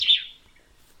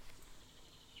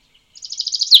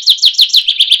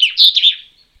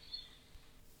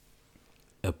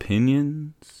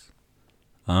Opinions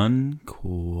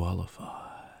unqualified.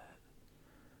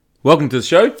 Welcome to the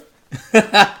show. Thought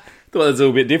that was a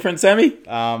little bit different, Sammy.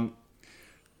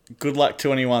 Good luck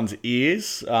to anyone's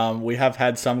ears. We have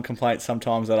had some complaints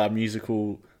sometimes that our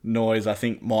musical noise, I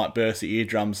think, might burst the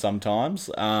eardrums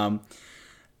sometimes. And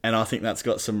I think that's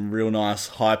got some real nice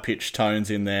high-pitched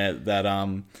tones in there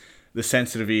that the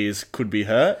sensitive ears could be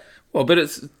hurt. Well, but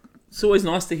it's always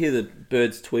nice to hear the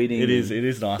birds tweeting. It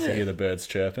is nice to hear the birds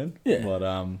chirping. Yeah. But,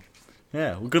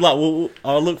 well, good luck.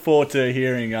 I'll look forward to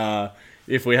hearing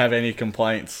if we have any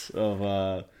complaints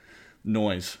of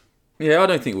noise. Yeah, I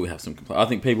don't think we'll have some complaints. I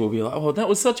think people will be like, oh, that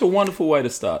was such a wonderful way to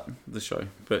start the show.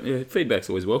 But yeah, feedback's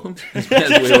always welcome, as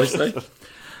we always say.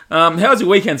 How was your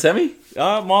weekend, Sammy?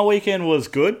 My weekend was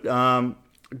good.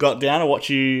 Got down to watch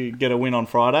you get a win on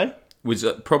Friday. Which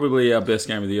is probably our best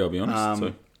game of the year, I'll be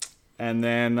honest. And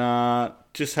then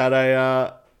just had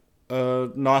a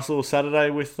nice little Saturday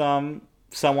with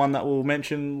someone that we'll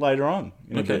mention later on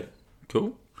in a bit.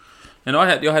 Cool. And I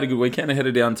had a good weekend. I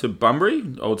headed down to Bunbury,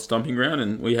 old stomping ground,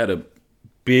 and we had a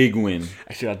big win.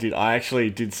 Actually, I did. I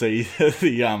actually did see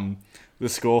the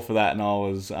score for that, and I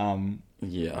was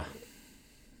yeah.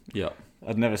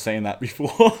 I'd never seen that before.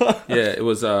 Yeah, it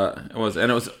was,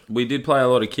 we did play a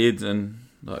lot of kids, and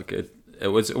like it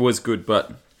was good,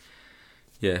 but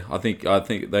yeah, I think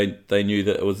they knew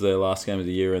that it was their last game of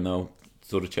the year, and they were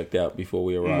sort of checked out before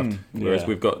we arrived. Whereas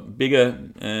we've got bigger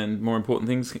and more important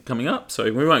things coming up, so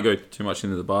we won't go too much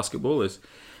into the basketball as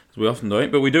we often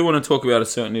don't, but we do want to talk about a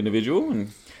certain individual,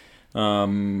 and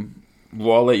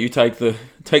I'll let you take the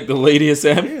lead here,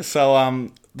 Sam. Yeah, so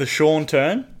the Sean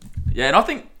turn. Yeah, and I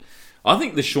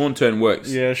think the Sean turn works.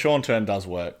 Yeah, Sean turn does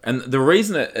work. And the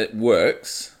reason it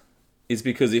works is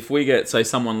because if we get, say,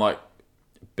 someone like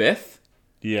Beth,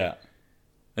 yeah,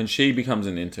 and she becomes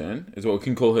an intern, is what we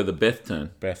can call her the Beth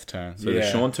turn. Beth turn. So the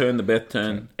Sean turn, the Beth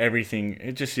turn. Everything.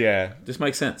 It just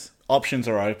makes sense. Options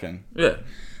are open. Yeah.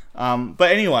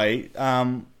 But anyway,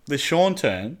 the Sean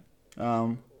turn,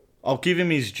 I'll give him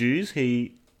his dues.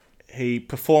 He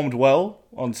performed well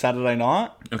on Saturday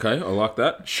night. Okay, I like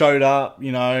that. Showed up,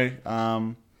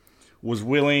 was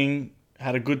willing,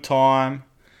 had a good time,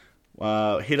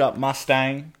 hit up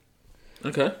Mustang.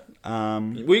 Okay.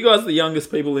 Were you guys the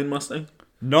youngest people in Mustang?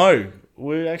 No,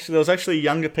 there was actually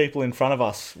younger people in front of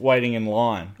us waiting in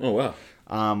line. Oh wow!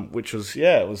 Which was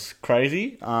it was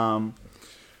crazy.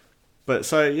 But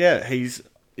so yeah, he's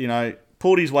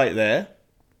pulled his weight there.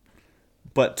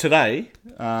 But today,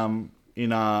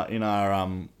 in our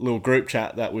little group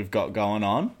chat that we've got going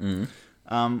on,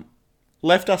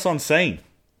 left us on scene.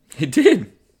 He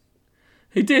did.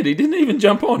 He didn't even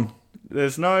jump on.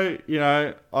 There's no,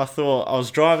 I thought I was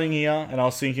driving here and I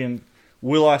was thinking,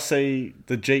 will I see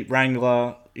the Jeep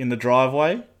Wrangler in the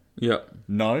driveway? Yep.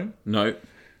 No.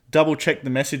 Double check the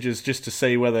messages just to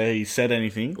see whether he said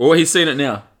anything. Or he's seen it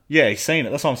now. Yeah, he's seen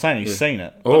it. That's what I'm saying. He's seen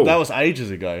it. Oh. But that was ages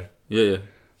ago. Yeah.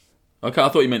 Okay, I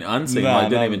thought you meant unseen. I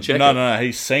didn't even check it. No.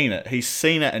 He's seen it. He's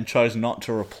seen it and chose not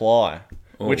to reply.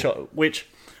 Oh. Which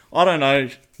I don't know,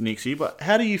 Nixie, but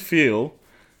how do you feel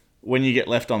when you get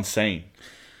left on scene?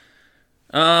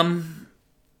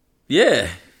 Yeah,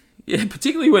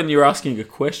 particularly when you're asking a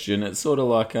question, it's sort of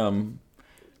like, do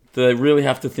they really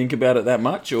have to think about it that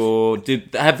much, or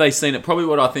have they seen it? Probably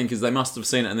what I think is they must have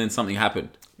seen it and then something happened.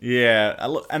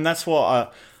 Yeah, and that's why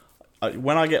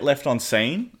when I get left on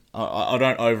scene, I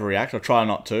don't overreact. I try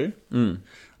not to. And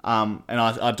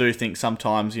I do think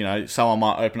sometimes, someone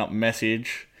might open up a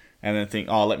message and then think,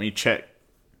 oh, let me check,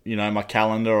 my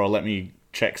calendar, or let me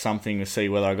check something to see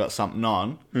whether I got something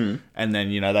on. And then,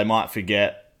 they might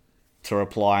forget to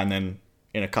reply, and then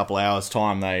in a couple of hours'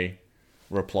 time they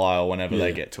reply, or whenever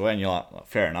they get to it, and you're like,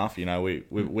 fair enough,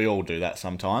 we all do that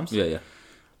sometimes. Yeah.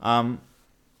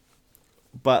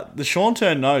 But the Sean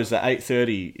turn knows that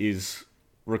 8:30 is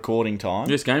recording time.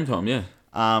 Just game time, yeah.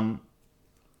 And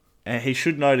he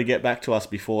should know to get back to us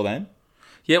before then.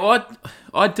 Yeah, well,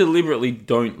 I deliberately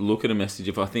don't look at a message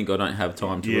if I think I don't have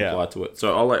time to reply to it.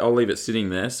 So I'll leave it sitting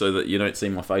there so that you don't see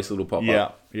my face little pop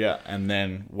up. Yeah, and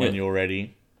then when you're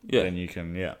ready, then you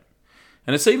can, And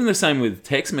it's even the same with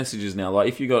text messages now. Like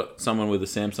if you got someone with a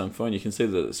Samsung phone, you can see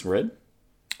that it's red.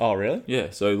 Oh, really?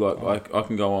 Yeah, so like I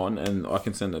can go on and I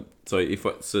can send it. So if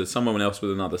it's someone else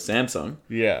with another Samsung,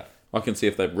 I can see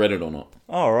if they've read it or not.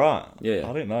 Oh, right. Yeah.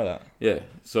 I didn't know that. Yeah.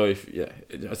 So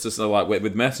it's just like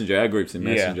with Messenger, our group's in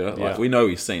Messenger, we know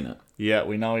he's seen it. Yeah,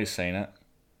 we know he's seen it.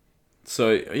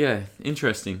 So, yeah,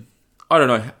 interesting. I don't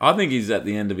know. I think he's at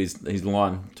the end of his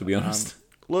line, to be honest.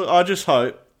 Look, I just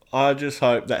hope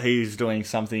that he's doing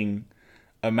something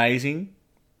amazing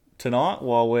tonight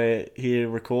while we're here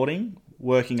recording.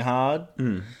 working hard.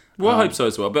 Well, I hope so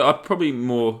as well. But I probably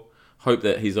more hope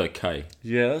that he's okay.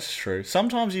 Yeah, that's true.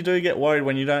 Sometimes you do get worried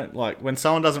when you don't, like, when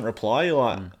someone doesn't reply, you're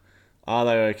like, are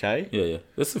they okay? Yeah.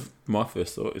 That's my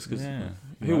first thought. Is because Yeah.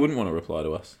 who wouldn't want to reply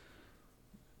to us?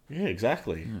 Yeah,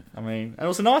 exactly. I mean, and it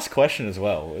was a nice question as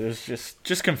well. It was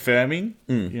just confirming,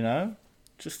 you know,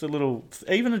 just a little,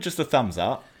 even just a thumbs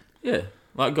up. Yeah,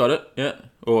 like got it. Yeah,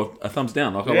 or a thumbs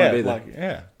down. Like I Yeah, won't be there. like,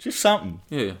 yeah, just something.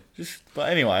 Yeah. But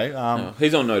anyway, No,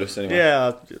 he's on notice anyway.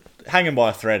 yeah, hanging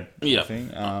by a thread. Yeah, I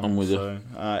think. I'm with you.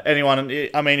 Anyone,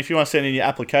 I mean, if you want to send in your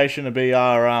application to be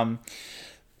our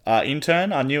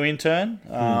intern, our new intern,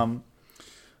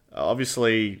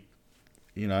 obviously,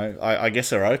 you know, I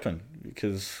guess they're open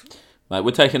because Mate,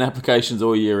 we're taking applications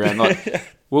all year round. Like,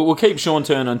 we'll keep Sean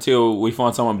Turn until we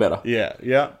find someone better. yeah.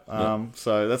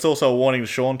 So that's also a warning to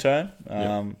Sean Turn.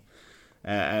 And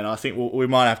I think we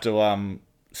might have to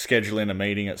schedule in a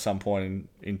meeting at some point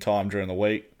in time during the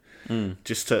week,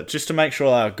 just to make sure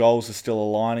our goals are still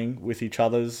aligning with each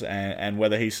other's and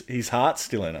whether his heart's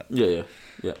still in it. Yeah.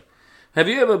 Have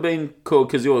you ever been called,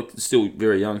 because you're still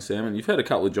very young, Sam, and you've had a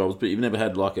couple of jobs, but you've never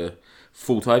had like a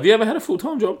full-time. Have you ever had a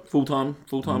full-time job? Full-time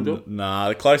job? Nah,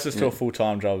 the closest to a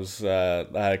full-time job was I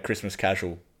had a Christmas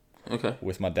casual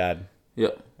with my dad. Yeah.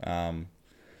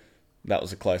 That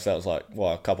was that was like,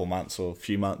 a couple months or a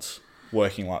few months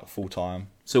working like full-time.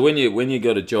 So when you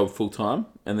got a job full-time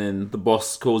and then the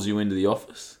boss calls you into the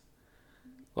office,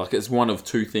 like it's one of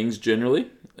two things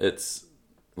generally. It's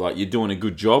like you're doing a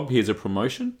good job, here's a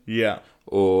promotion. Yeah.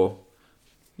 Or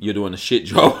you're doing a shit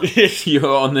job.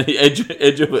 You're on the edge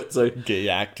of it. So get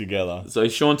your act together. So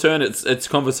Sean Turn, it's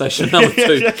conversation number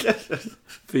 2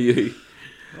 for you.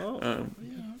 I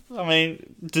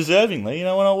mean, deservingly, you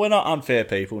know, we're not unfair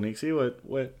people, Nixie.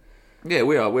 Yeah,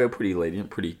 we are. We're pretty lenient,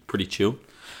 pretty chill.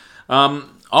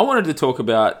 I wanted to talk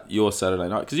about your Saturday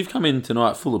night because you've come in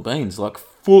tonight full of beans, like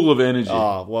full of energy.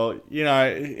 Oh, well, you know,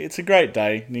 it's a great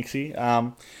day, Nixie.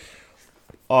 A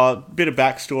bit of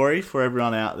backstory for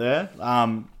everyone out there.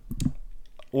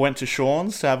 Went to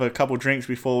Sean's to have a couple of drinks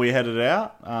before we headed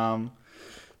out.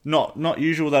 Not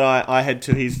usual that I head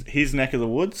to his neck of the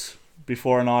woods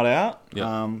before a night out.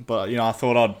 Yep. But you know, I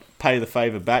thought I'd pay the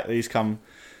favour back. These come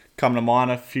to mine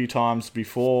a few times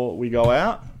before we go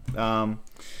out.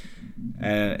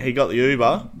 And he got the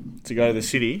Uber to go to the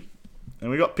city, and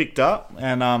we got picked up.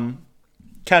 And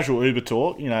casual Uber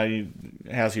talk, you know,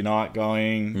 how's your night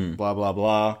going? Blah blah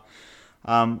blah.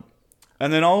 And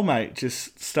then old mate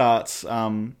just starts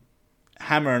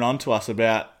hammering onto us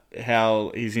about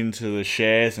how he's into the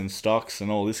shares and stocks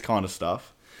and all this kind of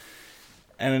stuff.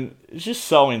 And it's just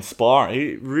so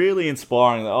inspiring. Really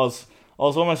inspiring. I was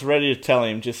almost ready to tell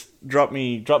him, just drop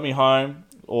me home,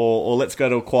 or let's go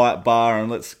to a quiet bar and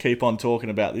let's keep on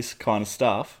talking about this kind of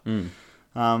stuff.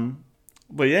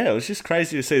 But yeah, it was just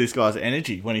crazy to see this guy's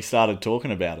energy when he started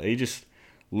talking about it. He just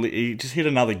hit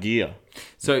another gear.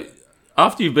 So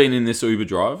after you've been in this Uber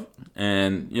drive,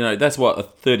 and you know that's what, a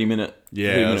 30-minute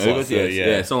Uber. Like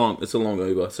It's a long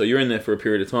Uber. So you're in there for a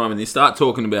period of time, and you start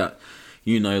talking about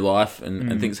life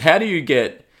and things. How do you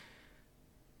get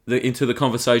into the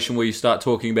conversation where you start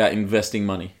talking about investing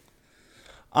money?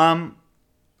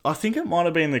 I think it might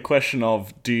have been the question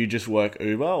of, do you just work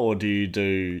Uber or do you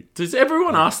do... Does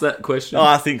everyone ask that question? Oh,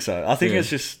 I think so. I think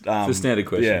it's just... it's a standard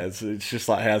question. Yeah, it's just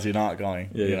like, how's your night going?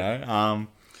 Yeah, you know?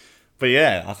 But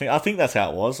yeah, I think that's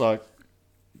how it was. Like,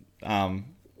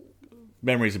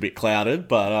 memory's a bit clouded,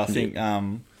 but I think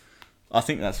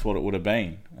that's what it would have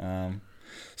been.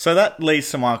 So that leads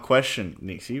to my question,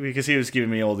 Nixie, because he was giving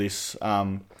me all this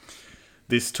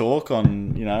this talk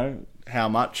on, you know, how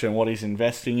much and what he's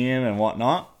investing in and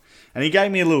whatnot. And he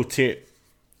gave me a little tip,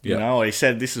 you know, he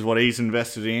said this is what he's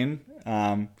invested in,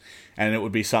 and it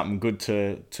would be something good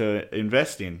to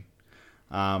invest in.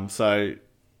 So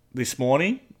this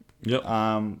morning,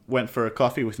 went for a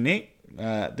coffee with Nick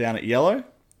down at Yellow,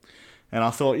 and I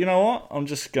thought, you know what, I'm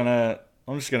just gonna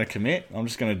commit. I'm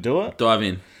just gonna do it. Dive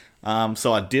in.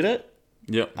 So I did it.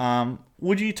 Yep.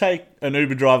 Would you take an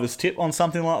Uber driver's tip on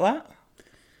something like that?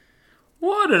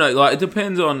 Well, I don't know. Like, it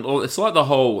depends on... It's like the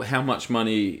whole how much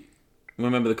money...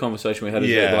 Remember the conversation we had?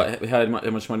 Like, how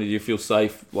much money do you feel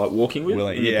safe, like, walking with?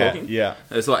 Yeah.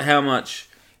 It's like how much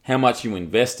you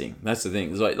investing. That's the thing.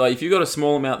 It's like if you've got a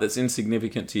small amount that's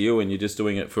insignificant to you and you're just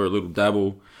doing it for a little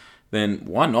dabble, then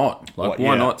why not? Like,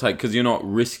 why not take... Because you're not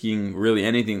risking really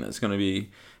anything that's going to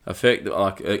be affect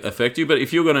you. But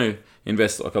if you're going to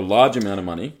invest like a large amount of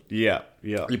money... Yeah.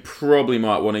 You probably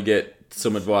might want to get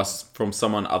some advice from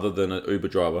someone other than an Uber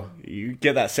driver. You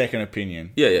get that second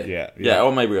opinion. Yeah.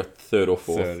 Or maybe a third or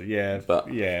fourth. Yeah.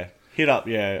 hit up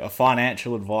a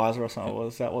financial advisor or something.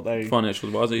 Was that what they? Financial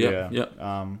advisor, yeah.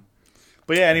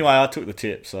 But yeah, anyway, I took the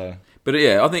tip. So, But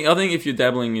yeah, I think if you're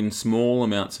dabbling in small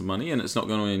amounts of money and it's not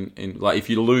going to, like if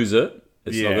you lose it,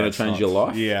 it's not going to change your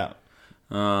life. Yeah.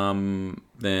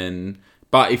 Then,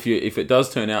 but if it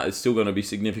does turn out, it's still going to be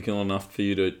significant enough for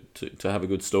you to have a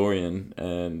good story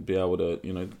and be able to,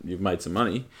 you've made some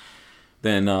money.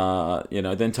 Then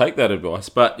then take that advice.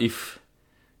 But if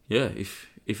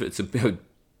it's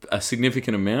a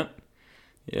significant amount,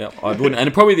 I wouldn't.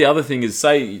 And probably the other thing is,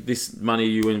 say this money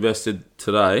you invested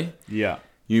today,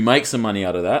 you make some money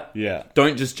out of that. Yeah.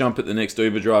 Don't just jump at the next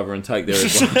Uber driver and take their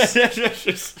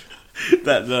advice.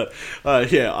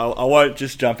 I won't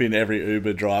just jump in every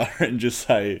Uber driver and just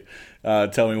say,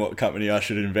 tell me what company I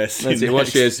should invest That's in. it. What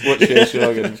shares should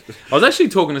I get? I was actually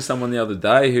talking to someone the other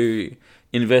day who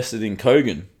invested in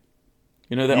Kogan.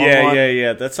 You know that online?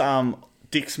 Yeah. That's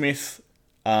Dick Smith.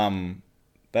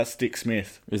 That's Dick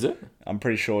Smith. Is it? I'm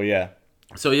pretty sure, yeah.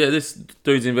 So yeah, this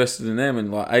dude's invested in them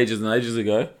and like ages and ages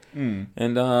ago.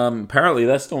 And apparently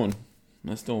that's doing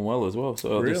well as well.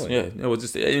 So really? it was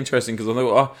just interesting because I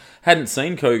thought I hadn't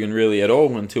seen Kogan really at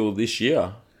all until this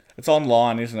year. It's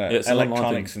online, isn't it? Yeah, it's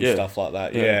electronics and yeah. stuff like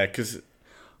that. Yeah. Yeah, because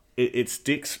it's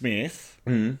Dick Smith,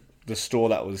 the store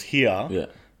that was here. Yeah.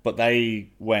 But they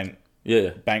went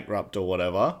bankrupt or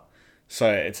whatever.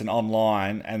 So it's an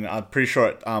online, and I'm pretty sure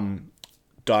it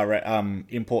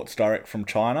imports direct from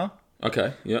China.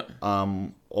 Okay. Yeah.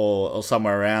 Or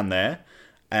somewhere around there,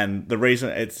 and the reason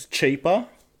it's cheaper.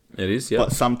 It is. Yeah.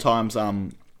 But sometimes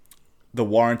the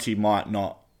warranty might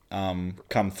not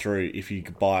come through if you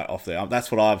buy it off there.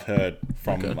 That's what I've heard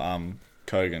from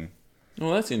Kogan.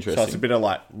 Well, that's interesting. So it's a bit of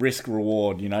like risk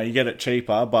reward. You get it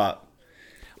cheaper, but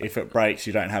if it breaks,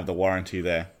 you don't have the warranty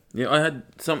there. Yeah, I had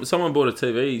someone bought a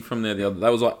TV from there the other. That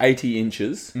was like 80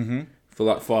 inches for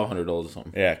like $500 or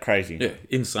something. Yeah, crazy. Yeah,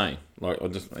 insane. Like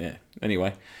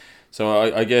Anyway, so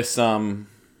I guess I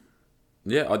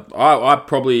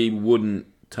probably wouldn't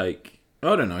take.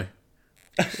 I don't know.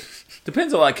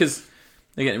 Depends on because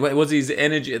again, was his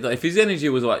energy? If his energy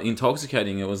was like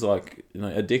intoxicating, it was like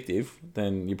addictive.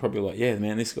 Then you're probably like, yeah,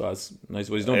 man, this guy knows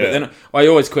what he's doing. Yeah. But then I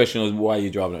always question why you're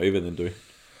driving an Uber then do.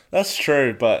 That's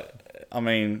true, but I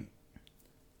mean,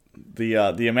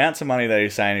 the amounts of money that he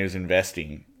was saying he was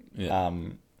investing, I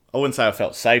wouldn't say I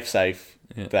felt safe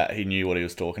that he knew what he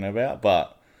was talking about,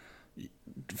 but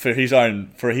for his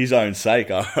own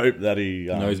sake, I hope that he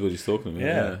knows what he's talking about.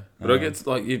 Yeah. But I guess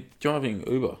like you're driving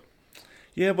Uber.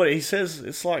 Yeah, but he says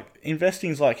it's like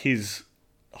investing's like his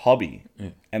hobby,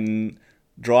 and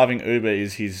driving Uber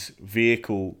is his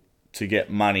vehicle to get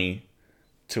money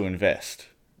to invest.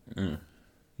 And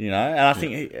I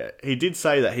think he did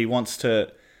say that he wants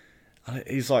to.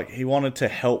 He's like he wanted to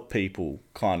help people,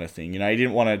 kind of thing. He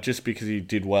didn't want to just because he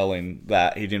did well in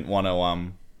that. He didn't want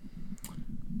to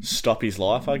stop his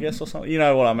life, I guess, or something. You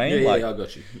know what I mean? Yeah, I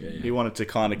got you. Yeah. He wanted to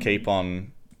kind of keep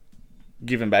on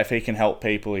giving back. If he can help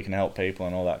people,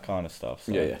 and all that kind of stuff.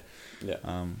 So, Yeah.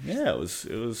 It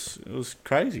was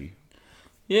crazy.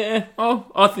 Yeah.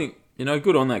 Oh, I think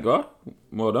good on that guy.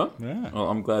 Well done. Yeah. Well,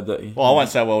 I'm glad that. Well, I won't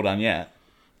say well done yet.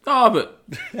 Oh, but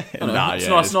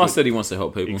it's nice that he wants to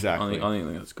help people. Exactly. I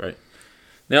think that's great.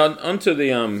 Now onto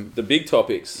the big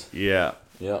topics. Yeah.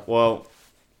 Yeah. Well,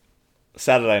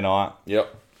 Saturday night.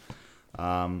 Yep.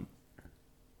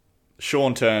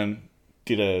 Sean Turned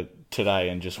did a today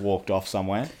and just walked off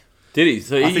somewhere. Did he?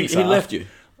 So I think so. He left you?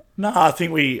 No, I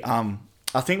think we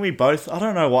both. I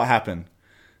don't know what happened,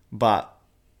 but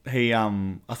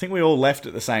I think we all left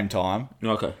at the same time.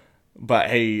 Okay. But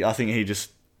I think he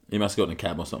just. He must have gotten a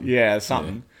cab or something. Yeah,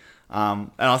 something. Yeah.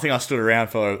 And I think I stood around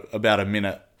for about a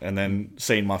minute and then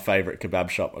seen my favourite kebab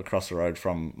shop across the road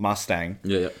from Mustang.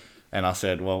 Yeah. And I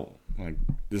said, well,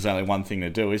 there's only one thing to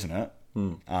do, isn't it?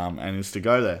 And it's to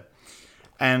go there.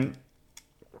 And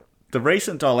the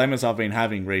recent dilemmas I've been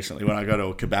having recently when I go to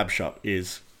a kebab shop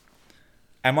is,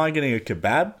 am I getting a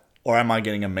kebab or am I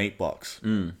getting a meat box?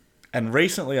 And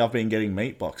recently I've been getting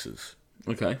meat boxes.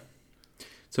 Okay.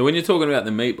 So when you're talking about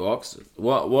the meat box,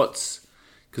 what's...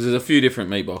 Because there's a few different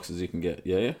meat boxes you can get,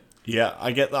 yeah? Yeah,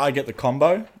 I get the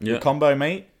combo. Yeah. The combo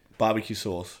meat, barbecue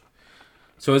sauce.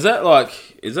 So is that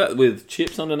with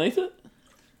chips underneath it?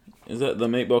 Is that the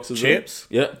meat boxes? Chips?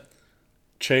 There? Yeah.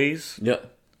 Cheese? Yeah.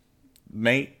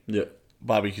 Meat? Yeah.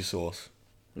 Barbecue sauce.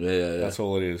 Yeah. That's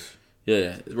all it is.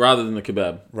 Yeah. Rather than the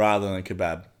kebab. Rather than a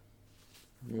kebab.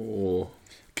 Oh.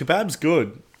 Kebab's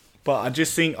good, but I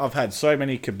just think I've had so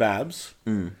many kebabs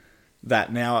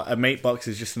that now a meat box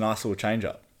is just a nice little change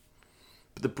up.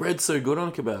 But the bread's so good on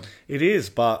a kebab. It is,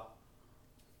 but...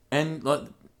 And I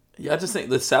just think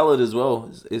the salad as well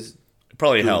is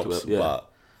Probably Good helps, kebab, yeah.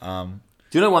 but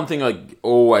Do you know one thing I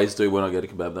always do when I get a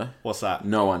kebab though? what's that?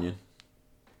 No onion.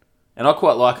 And I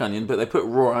quite like onion, but they put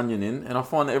raw onion in, and I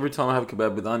find that every time I have a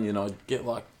kebab with onion, I get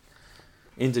like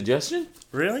indigestion.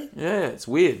 Really? Yeah, it's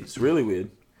weird. It's really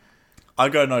weird. I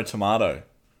go no tomato.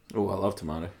 Oh, I love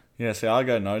tomato. Yeah, see, I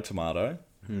go no tomato.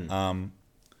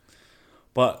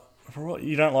 But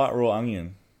you don't like raw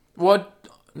onion. What?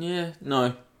 Yeah,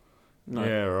 no.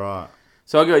 Yeah, right.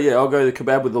 So I'll go the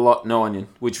kebab with a lot, no onion,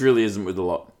 which really isn't with a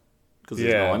lot because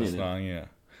there's no onion it's in no, it. yeah.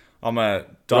 I'm a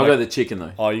But I'll doner. go the chicken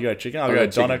though. Oh, you go chicken? I'll I'll go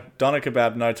go doner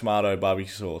kebab, no tomato,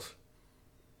 barbecue sauce.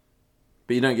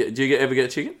 But you don't get? Do you ever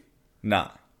get chicken? Nah,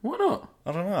 Why not?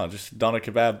 I don't know. Just doner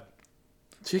kebab,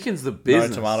 Chicken's the business.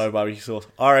 no tomato, barbecue sauce.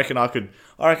 I reckon I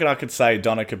could say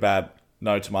doner kebab,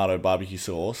 no tomato, barbecue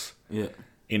sauce Yeah,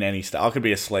 in any state. I could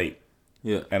be asleep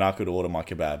yeah, and I could order my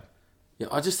kebab. yeah.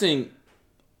 I just think,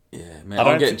 yeah, man. I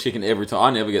don't I'm getting chicken every time. I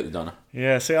never get the doner.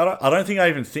 Yeah, see, I don't think I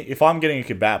even think if I'm getting a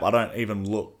kebab, I don't even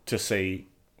look to see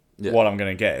Yeah. what I'm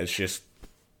gonna get. It's just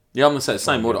Yeah, I'm gonna say the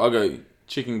same order. I go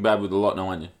chicken kebab with a lot, no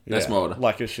onion. That's my order.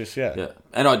 Like it's just yeah. Yeah,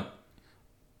 and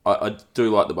I do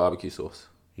like the barbecue sauce.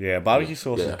 Yeah, barbecue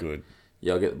sauce Yeah. is good.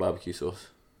 Yeah, I'll get the barbecue sauce.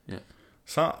 Yeah.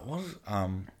 So what is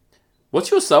What's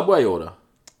your Subway order?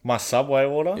 my Subway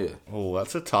order? Yeah. Oh,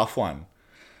 that's a tough one.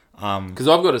 Because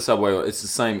I've got a Subway order. It's the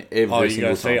same every Oh, you single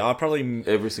go time.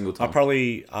 see. Every single I time.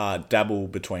 probably dabble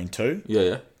between two: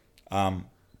 Yeah, yeah.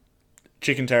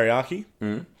 chicken teriyaki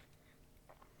Mm.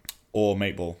 or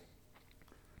meatball.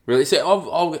 Really? So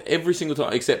I'll every single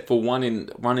time except for one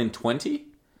in 20.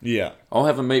 Yeah, I'll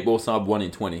have a meatball sub 1 in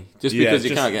 20, just because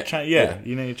you can't get.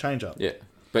 you need to change up. Yeah,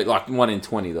 but like 1 in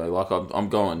 20 though. Like I'm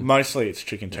going. Mostly it's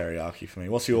chicken teriyaki for me.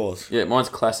 What's yours? Yeah, mine's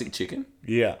classic chicken.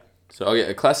 Yeah, So I'll get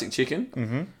a classic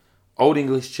chicken, Old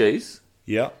English cheese,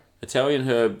 yeah, Italian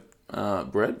herb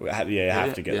bread. you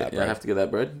have to get that. Yeah, Bread. I have to get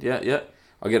that bread. Yeah, yeah.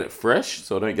 I'll get it fresh,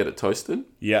 so I don't get it toasted.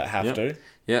 Yeah, have Yeah. to.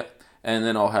 Yeah, and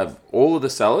then I'll have all of the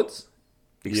salads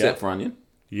except Yeah. for onion.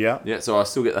 Yeah, Yeah, so I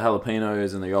still get the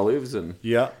jalapenos and the olives and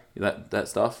yeah. that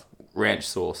stuff. Ranch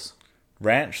sauce,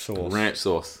 Ranch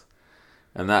sauce.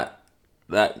 and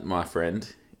that my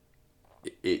friend,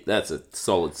 that's a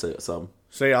solid sub.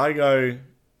 See, I go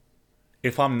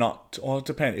if I'm not. Well, it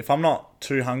depends. If I'm not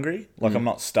too hungry, like I'm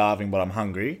not starving, but I'm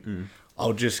hungry,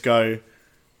 I'll just go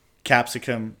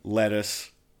capsicum,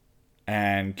 lettuce,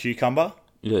 and cucumber.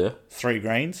 Yeah, 3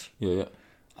 greens. yeah,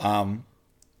 yeah.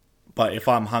 But if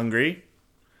I'm hungry,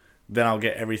 then I'll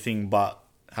get everything but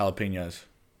jalapenos.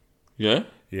 Yeah.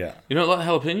 Yeah. You don't like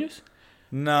jalapenos?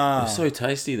 Nah. They're so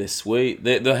tasty. They're sweet.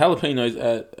 The jalapenos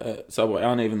at Subway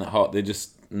aren't even that hot. They're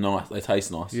just nice. They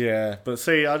taste nice. Yeah, but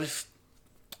see,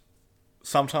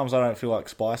 sometimes I don't feel like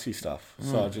spicy stuff,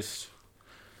 so I just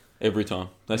Every time.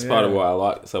 That's part of Yeah. why I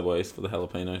like Subways for the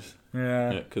jalapenos.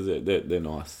 yeah. Yeah, because they're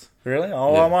nice. Really?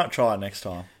 Oh, Yeah. I might try it next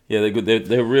time. Yeah, they're good.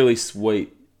 They're really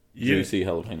sweet, You- juicy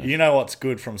jalapenos. You know what's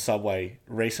good from Subway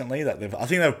recently that I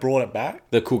think they've brought it back.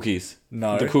 The cookies.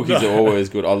 No. The cookies are always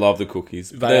good. I love the cookies.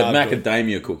 They They're are good.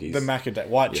 macadamia cookies. The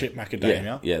white chip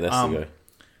macadamia. Yeah, that's the go.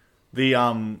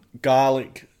 The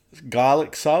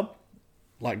garlic sub,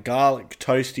 like garlic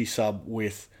toasty sub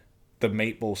with the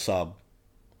meatball sub.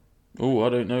 Oh, I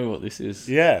don't know what this is.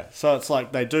 Yeah, so it's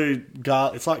like they do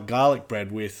it's like garlic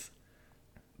bread with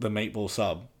the meatball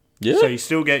sub. Yeah? So you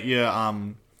still get your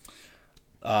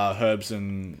herbs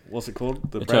and what's it called?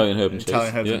 The Italian herb and cheese.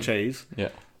 Italian herbs Yeah. and cheese. Yeah.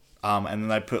 And then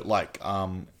they put like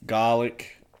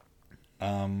garlic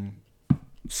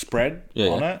spread Yeah,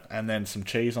 on yeah. it, and then some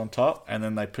cheese on top, and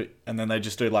then they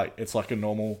just do like it's like a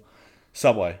normal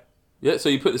Subway. Yeah, so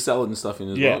you put the salad and stuff in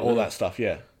as Yeah, well. all that stuff.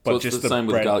 Yeah, So but it's just the same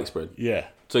with bread. the garlic spread. Yeah.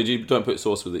 So you don't put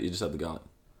sauce with it, you just have the garlic.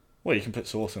 Well, you can put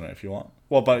sauce in it if you want.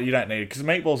 Well, but you don't need it because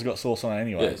meatballs got sauce on it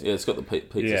anyway. Yeah, yeah, it's got the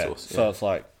pizza Yeah, sauce. Yeah. so it's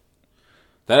like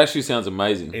That actually sounds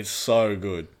amazing. it's so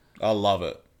good. I love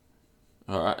it.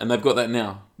 All right, and they've got that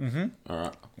now. Mm-hmm. All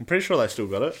right, I'm pretty sure they still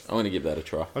got it. I'm going to give that a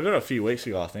try. I got it a few weeks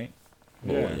ago, I think.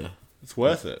 Oh, yeah. It's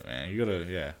worth it, man. You gotta,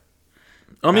 yeah.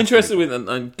 I'm interested with,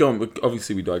 and go on,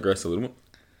 obviously we digress a little bit,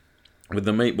 with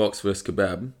the meat box versus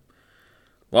kebab.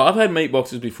 Well, I've had meat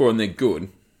boxes before and they're good,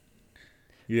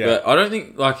 Yeah. but I don't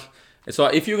think, like, it's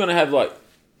like if you're going to have, like,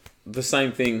 the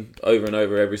same thing over and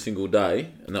over every single day,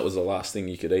 and that was the last thing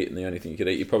you could eat and the only thing you could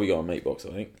eat, you'd probably go on meat box, I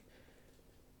think.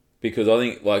 Because I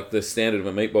think, like, the standard of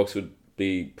a meat box would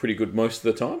be pretty good most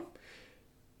of the time.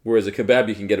 Whereas a kebab,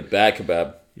 you can get a bad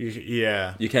kebab.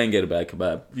 Yeah. You can get a bad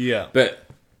kebab. Yeah. But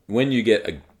when you get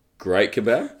a great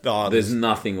kebab, Oh, there's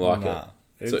nothing like Nah.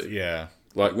 it. So, Yeah.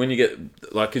 like, when you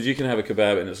get... Like, because you can have a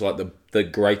kebab and it's like the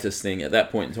greatest thing at that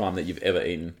point in time that you've ever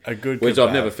eaten. A good Which kebab.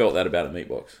 I've never felt that about a meat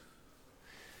box.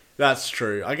 That's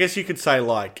true. I guess you could say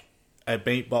like a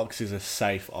meat box is a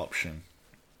safe option.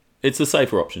 It's a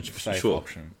safer option for Safe sure.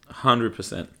 option.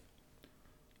 100%.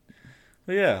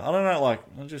 But yeah, I don't know. Like,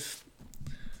 I just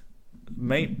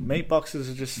meat boxes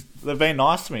are just—they've been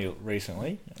nice to me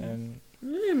recently, and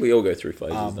Yeah, we all go through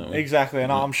phases, don't we? exactly.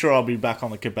 And I'm sure I'll be back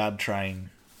on the kebab train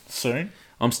soon.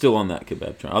 I'm still on that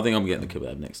kebab train. I think I'm getting the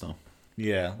kebab next time.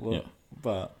 Yeah, Yeah.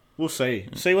 but we'll see.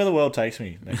 See where the world takes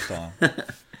me next time.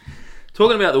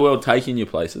 Talking about the world taking you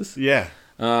places. Yeah.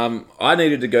 I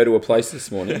needed to go to a place this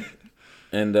morning,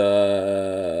 and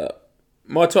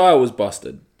my tyre was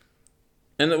busted.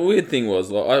 And the weird thing was,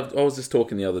 like, I was just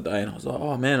talking the other day, and I was like,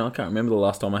 "Oh man, I can't remember the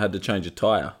last time I had to change a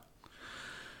tyre."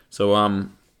 So,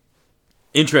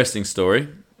 interesting story,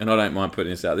 and I don't mind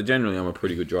putting this out there. Generally, I'm a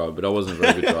pretty good driver, but I wasn't a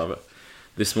very good driver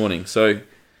this morning. So,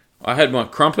 I had my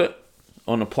crumpet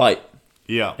on a plate,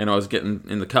 Yeah. and I was getting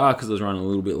in the car because I was running a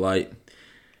little bit late.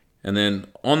 And then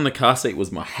on the car seat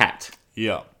was my hat.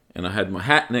 Yeah. And I had my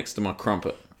hat next to my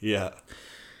crumpet. Yeah.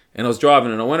 And I was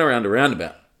driving and I went around a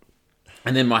roundabout.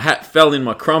 And then my hat fell in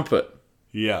my crumpet.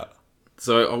 Yeah.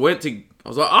 So I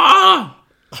was like, ah!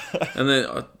 And then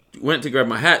I went to grab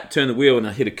my hat, turned the wheel, and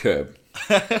I hit a curb.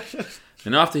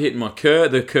 And after hitting the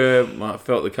curb, I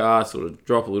felt the car sort of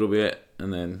drop a little bit.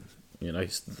 And then,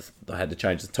 I had to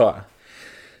change the tyre.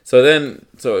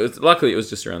 Luckily it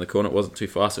was just around the corner. It wasn't too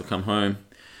far, so I come home.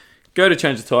 Go to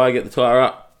change the tyre, get the tyre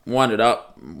up, wind it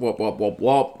up, wop, wop, wop,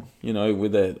 wop,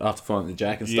 after finding the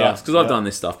jack and stuff. Because I've done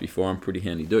this stuff before, I'm a pretty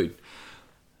handy dude.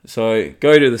 So,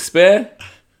 go to the spare,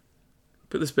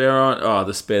 put the spare on,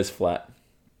 the spare's flat.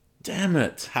 Damn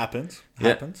it. Happens.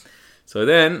 So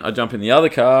then, I jump in the other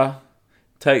car,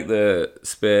 take the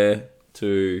spare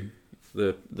to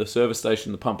the service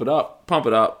station to pump it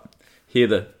up, hear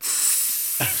the...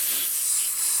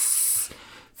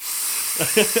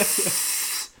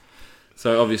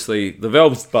 So obviously the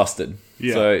valve's busted.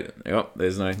 Yeah. So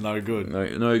there's No good.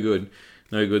 no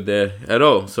good there at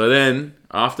all. So then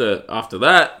after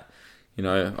that,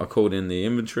 I called in the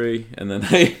inventory, and then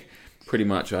they pretty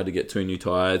much I had to get 2 new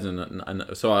tires, and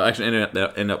so I actually ended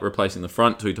up replacing the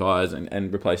front 2 tires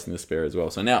and replacing the spare as well.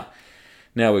 So now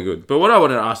we're good. But what I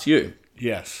wanted to ask you,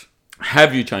 Yes.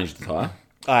 have you changed the tire?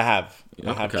 I have.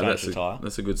 Yeah, I have okay, changed the tyre.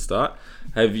 That's a good start.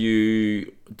 Have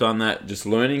you done that just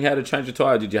learning how to change a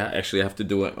tyre? Or did you actually have to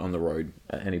do it on the road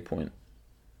at any point?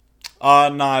 No,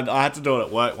 I had to do it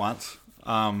at work once.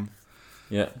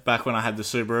 Yeah. Back when I had the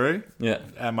Subaru. Yeah.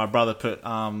 And my brother put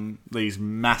these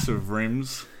massive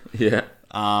rims Yeah.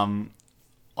 on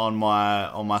my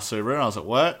Subaru, and I was at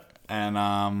work,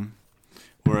 and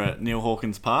we're at Neil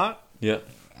Hawkins Park, Yeah.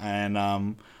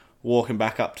 and walking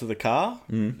back up to the car,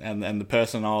 and the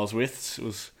person I was with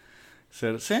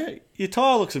said, "Sam, your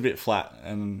tyre looks a bit flat,"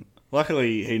 and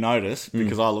luckily he noticed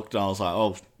because I looked and I was like,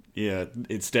 "Oh, yeah,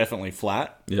 it's definitely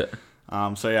flat." Yeah.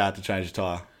 So yeah, I had to change the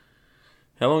tyre.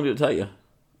 How long did it take you?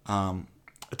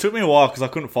 It took me a while because I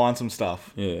couldn't find some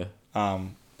stuff. Yeah.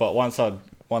 But once I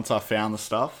found the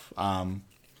stuff,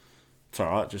 it's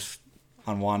alright. Just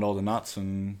unwind all the nuts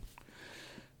and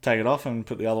take it off and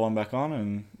put the other one back on,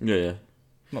 and Yeah.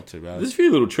 not too bad. There's a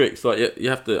few little tricks. Like you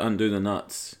have to undo the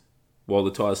nuts while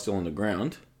the tyre's still on the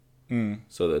ground,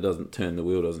 so that the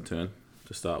wheel doesn't turn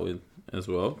to start with as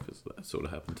well, because that sort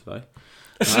of happened today.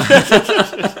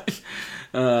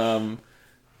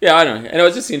 Yeah, I know, and it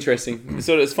was just interesting.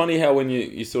 It's funny how when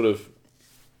you sort of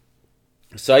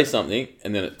say something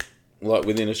and then it, like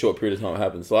within a short period of time it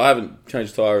happens. So I haven't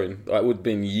changed tyre in it would have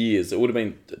been years. It would have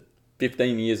been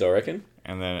 15 years, I reckon.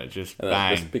 And then it just And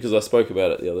bang. just because I spoke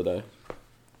about it the other day.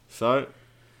 So,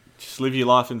 just live your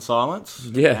life in silence.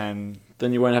 Yeah. And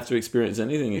Then you won't have to experience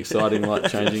anything exciting like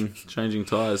changing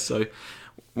tyres. So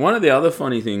one of the other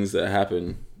funny things that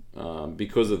happened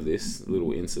because of this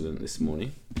little incident this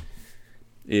morning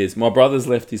is my brother's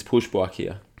left his push bike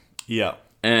here. yeah.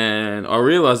 And I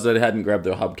realised that I hadn't grabbed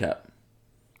the hubcap.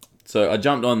 So I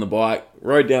jumped on the bike,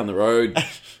 rode down the road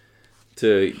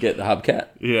to get the hubcap.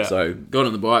 Yeah. So got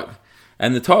on the bike,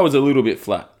 and the tyre was a little bit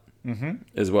flat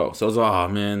as well. So I was like, oh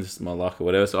man, this is my luck or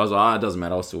whatever. So I was like, it doesn't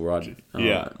matter, I'll still ride it.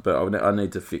 Yeah. But I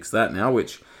need to fix that now,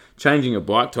 which changing a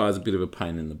bike tyre is a bit of a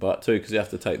pain in the butt too, because you have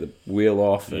to take the wheel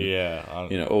off and Yeah.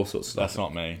 all sorts of stuff. That's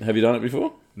not me. Have you done it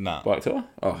before? Nah. Bike tyre?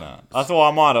 Oh, Nah. I thought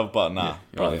I might have, but nah.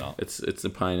 Probably yeah. not. It's a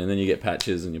pain, and then you get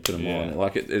patches and you put them Yeah. on.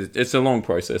 Like it's a long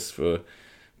process for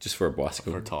a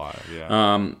bicycle. For a tyre,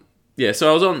 yeah. Yeah. So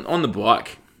I was on the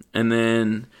bike, and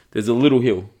then there's a little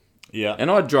hill, yeah.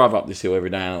 and I drive up this hill every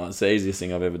day, and it's the easiest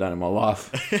thing I've ever done in my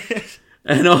life.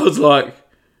 And I was like,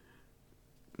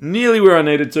 nearly where I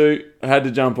needed to. I had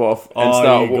to jump off and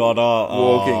start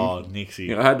walking. Oh,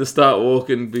 Nixie. I had to start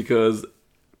walking because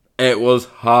It was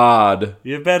hard.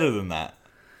 You're better than that.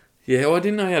 Yeah, well, I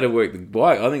didn't know how to work the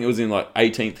bike. I think it was in like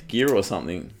 18th gear or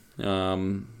something.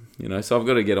 So I've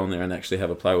got to get on there and actually have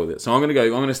a play with it. So I'm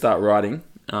going to start riding,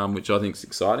 which I think is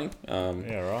exciting.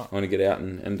 Yeah, right. I want to get out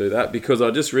and do that because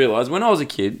I just realised when I was a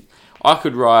kid, I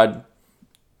could ride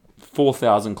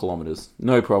 4,000 kilometres,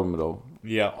 no problem at all.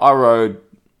 Yeah. I rode,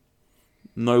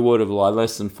 no word of a lie,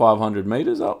 less than 500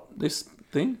 metres up this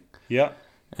thing, Yeah.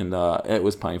 and it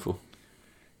was painful.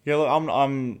 Yeah, look,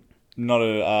 I'm not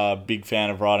a big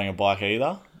fan of riding a bike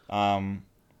either.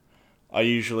 I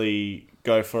usually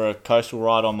go for a coastal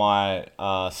ride on my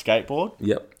skateboard.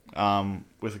 Yep.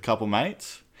 With a couple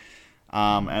mates.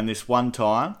 And this one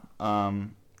time,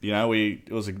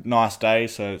 it was a nice day,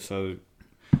 so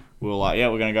we were like, yeah,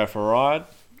 we're going to go for a ride.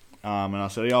 And I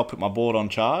said, yeah, I'll put my board on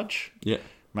charge. Yeah.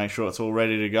 Make sure it's all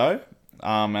ready to go.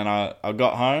 And I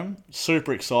got home,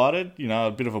 super excited,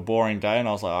 a bit of a boring day, and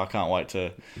I was like, I can't wait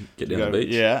to Get down the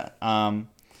beach. Yeah. And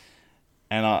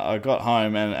I got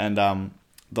home, and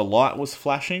the light was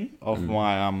flashing off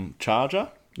my charger.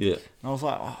 Yeah. And I was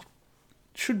like, oh,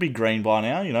 it should be green by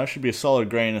now, it should be a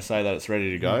solid green to say that it's ready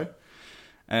to go.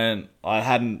 And I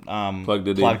hadn't plugged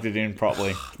it in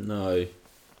properly. No.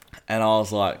 And I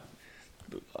was like,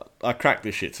 I cracked the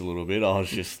shits a little bit. I was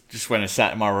just went and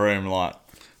sat in my room like,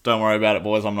 don't worry about it,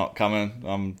 boys. I'm not coming.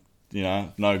 I'm,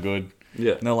 no good.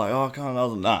 Yeah. And they're like, oh, come on. I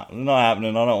was like, nah, it's not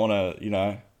happening. I don't want to,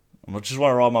 I just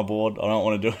want to ride my board. I don't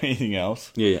want to do anything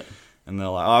else. Yeah. And they're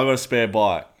like, oh, I've got a spare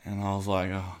bike. And I was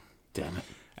like, oh, damn it.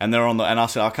 And they're and I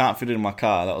said, I can't fit it in my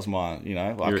car. That was my,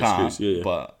 I can't. Excuse, yeah.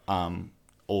 But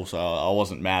also, I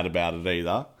wasn't mad about it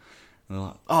either. And they're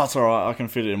like, oh, it's all right. I can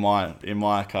fit it in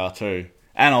my car too.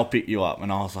 And I'll pick you up.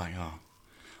 And I was like, oh.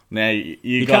 Now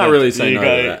you can't really say no to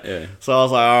that, yeah. So I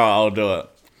was like, all right, I'll do it.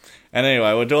 And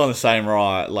anyway, we're doing the same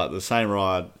ride,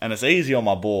 and it's easy on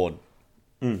my board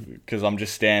because I'm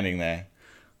just standing there.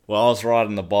 Well, I was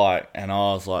riding the bike, and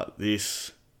I was like,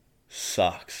 this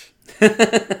sucks.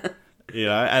 And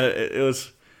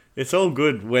it's all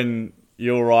good when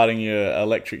you're riding your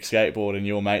electric skateboard and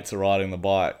your mates are riding the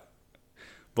bike.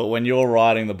 But when you're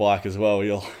riding the bike as well,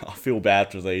 I feel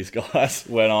bad for these guys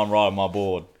when I'm riding my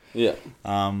board. Yeah.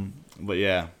 But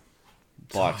yeah,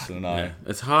 bikes and yeah.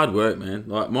 It's hard work, man.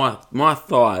 Like my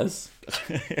thighs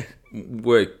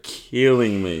were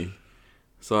killing me.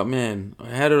 It's like, man,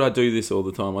 how did I do this all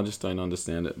the time? I just don't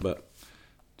understand it. But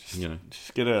just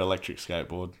get an electric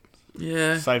skateboard.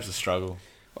 Yeah, saves the struggle.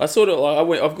 I sort of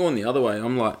I've gone the other way.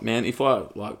 I'm like, man, if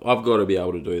I've got to be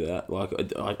able to do that. Like,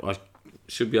 I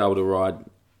should be able to ride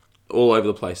all over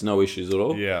the place, no issues at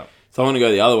all. Yeah. So I'm going to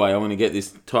go the other way. I'm going to get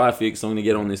this tyre fixed. I'm going to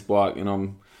get on this bike, and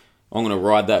I'm going to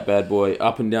ride that bad boy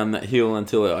up and down that hill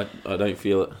until I don't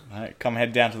feel it. Right, come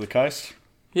head down to the coast.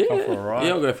 Yeah, go for a ride.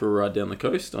 Yeah, I'll go for a ride down the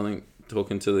coast. I think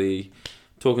talking to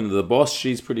the boss,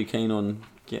 she's pretty keen on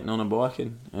getting on a bike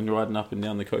and riding up and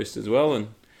down the coast as well. And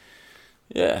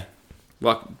yeah,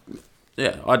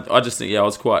 I just think it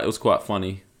was quite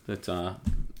funny that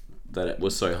it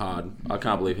was so hard. I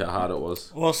can't believe how hard it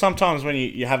was. Well, sometimes when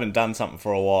you haven't done something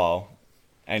for a while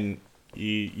and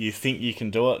you think you can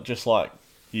do it just like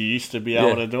you used to be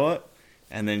able to do it,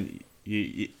 and then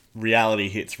reality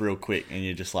hits real quick and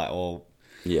you're just like, oh,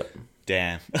 yep.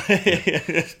 Damn.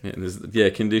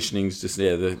 Conditioning's just,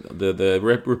 the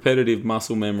repetitive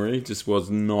muscle memory just was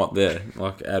not there,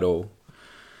 like, at all.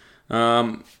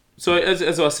 So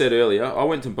as I said earlier, I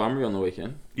went to Bunbury on the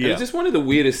weekend. Yeah. And it's just one of the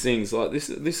weirdest things. Like this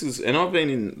is, and I've been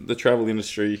in the travel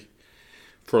industry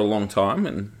for a long time,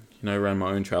 and ran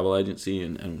my own travel agency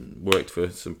and worked for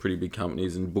some pretty big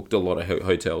companies and booked a lot of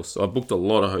hotels. So I booked a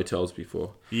lot of hotels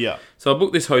before. Yeah. So I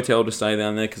booked this hotel to stay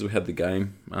down there because we had the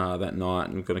game that night,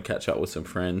 and we're going to catch up with some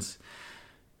friends.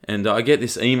 And I get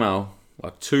this email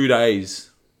like 2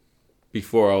 days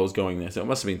before I was going there. So it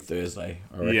must have been Thursday,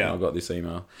 I reckon. I got this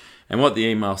email. And what the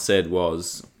email said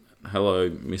was, hello,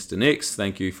 Mr. Nix.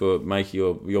 Thank you for making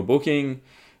your booking.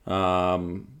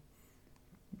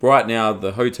 Right now,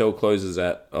 the hotel closes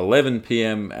at 11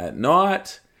 p.m. at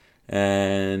night.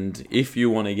 And if you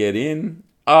want to get in,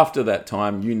 after that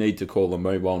time, you need to call the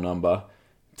mobile number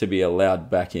to be allowed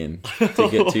back in to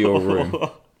get to your room.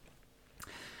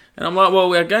 And I'm like,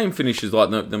 well, our game finishes, like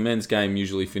the men's game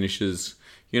usually finishes,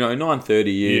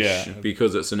 9:30ish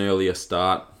because it's an earlier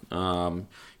start.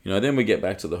 Then we get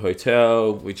back to the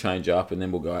hotel, we change up, and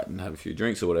then we'll go out and have a few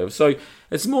drinks or whatever. So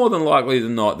it's more than likely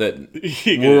than not that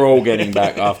we're all getting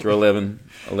back after 11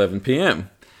 p.m.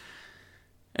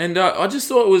 And I just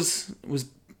thought it was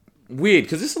weird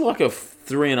because this is like a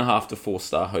 3.5 to 4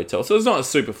 star hotel. So it's not a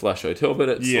super flash hotel, but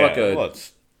it's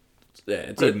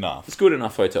it's good enough. It's good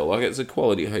enough hotel. Like, it's a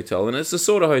quality hotel, and it's the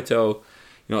sort of hotel,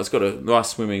 it's got a nice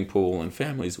swimming pool, and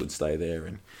families would stay there.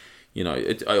 And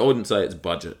I wouldn't say it's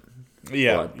budget,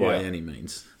 by any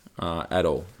means at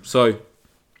all. So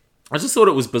I just thought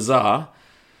it was bizarre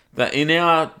that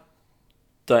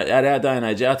at our day and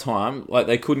age, our time, like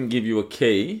they couldn't give you a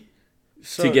key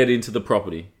to get into the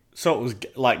property. So it was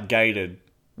like gated.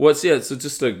 Well, it's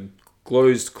just a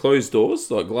closed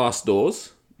doors, like glass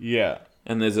doors. Yeah.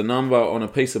 And there's a number on a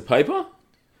piece of paper,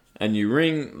 and you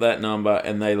ring that number,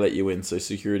 and they let you in. So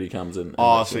security comes in.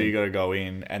 So you got to go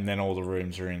in, and then all the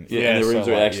rooms are in. Yeah, and the rooms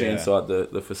are actually inside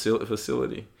the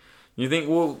facility. You think,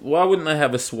 well, why wouldn't they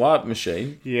have a swipe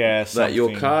machine? Yeah, that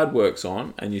your card works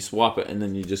on, and you swipe it, and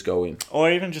then you just go in.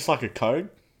 Or even just like a code.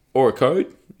 Or a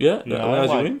code, that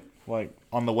allows you in. Like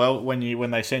on the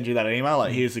when they send you that email,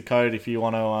 like here's the code if you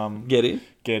want to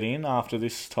get in after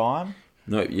this time.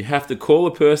 No, you have to call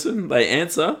a person. They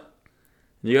answer.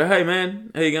 You go, hey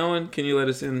man, how you going? Can you let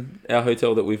us in our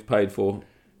hotel that we've paid for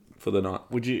the night?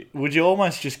 Would you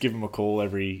almost just give them a call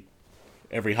every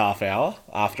half hour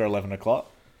after 11 o'clock?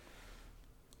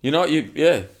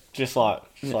 Just like,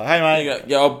 hey mate.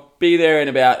 Yeah, I'll be there in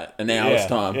about an hour's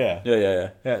time.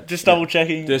 Yeah. Just double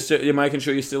checking. Just you're making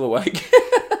sure you're still awake.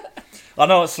 I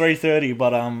know it's 3:30,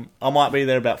 but I might be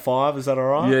there about 5. Is that all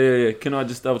right? Yeah. Can I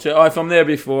just double check? If I'm there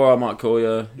before, I might call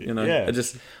you. Yeah. I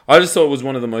just thought it was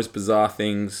one of the most bizarre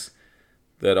things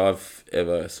that I've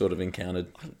ever sort of encountered.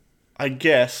 I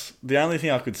guess the only thing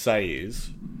I could say is,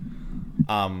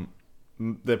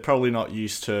 they're probably not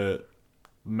used to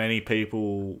many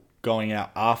people going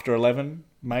out after 11,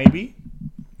 maybe,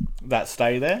 that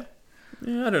stay there.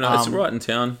 Yeah, I don't know. It's right in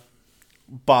town.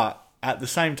 But at the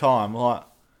same time, like,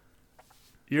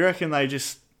 you reckon they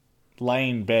just lay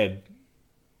in bed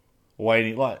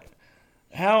waiting? Like,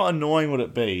 how annoying would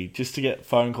it be just to get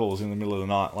phone calls in the middle of the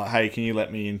night? Like, hey, can you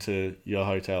let me into your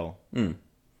hotel?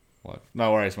 Like,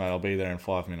 no worries, mate. I'll be there in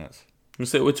 5 minutes.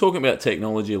 So we're talking about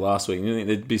technology last week. You think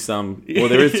there'd be some... Well,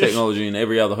 there is technology in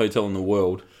every other hotel in the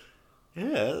world.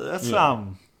 Yeah, that's...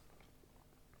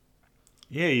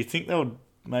 Yeah, you think they would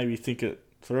maybe think it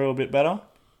through a bit better?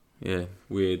 Yeah,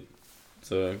 weird.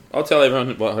 So I'll tell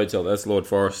everyone what hotel. That's Lord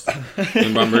Forest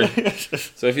in Bunbury.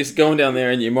 So if you're going down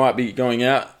there and you might be going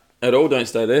out at all, don't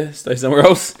stay there. Stay somewhere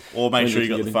else. Or make sure you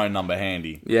got the phone number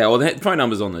handy. Yeah, well, the phone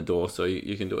number's on the door, so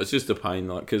you can do it. It's just a pain,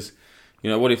 like, because,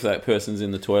 what if that person's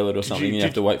in the toilet or something, you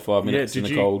have to wait 5 minutes in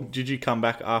the cold. Did you come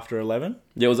back after 11?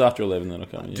 Yeah, it was after 11 that I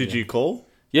came. Yeah, did you call?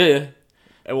 Yeah.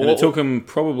 And it took them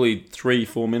probably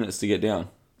 3-4 minutes to get down.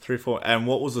 3-4. And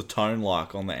what was the tone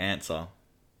like on the answer?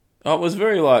 Oh, it was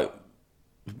very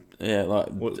it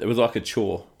was like a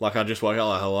chore. Like I just woke up,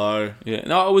 like, hello? Yeah.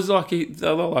 No, it was like,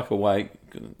 they were like awake.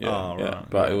 Yeah, right.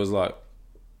 But it was like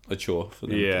a chore for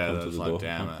them to come to the door.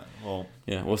 Damn it. Well,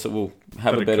 yeah, we'll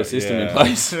have a better system in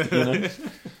place.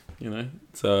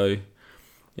 So,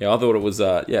 yeah, I thought it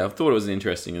was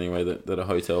interesting anyway that a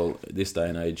hotel this day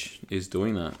and age is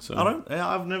doing that. So I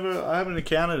haven't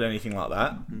encountered anything like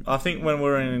that. I think when we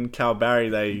were in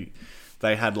Kalbarri,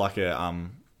 they had like a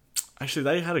actually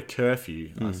they had a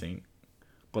curfew, I think,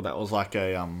 but that was like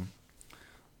a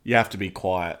you have to be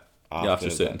quiet after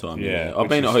a certain time. Yeah, I've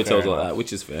been at hotels like that,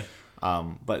 which is fair.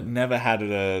 But never had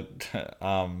it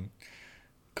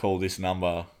call this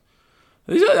number.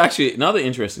 There's actually another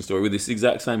interesting story with this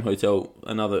exact same hotel.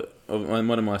 One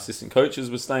of my assistant coaches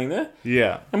was staying there.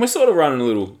 Yeah. And we're sort of running a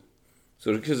little,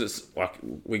 because it's like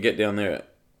we get down there,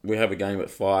 we have a game at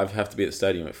 5, have to be at the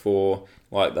stadium at 4.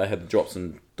 Like they had to drop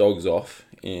some dogs off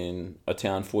in a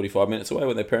town 45 minutes away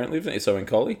where their parent lives. So in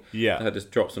Collie. Yeah. They had to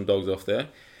drop some dogs off there.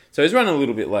 So he's running a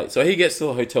little bit late. So he gets to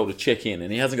the hotel to check in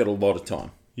and he hasn't got a lot of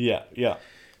time. Yeah.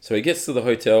 So he gets to the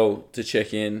hotel to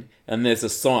check in and there's a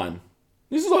sign.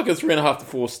 This is like a 3.5 to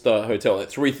 4 star hotel at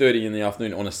 3:30 in the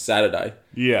afternoon on a Saturday.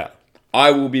 Yeah.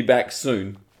 I will be back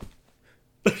soon.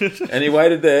 And he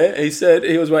waited there. He said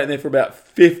he was waiting there for about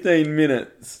 15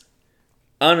 minutes.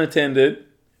 Unattended.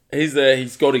 He's there.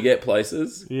 He's got to get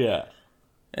places. Yeah.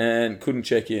 And couldn't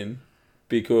check in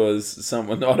because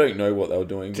someone... I don't know what they were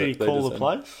doing. Did he call the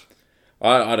place?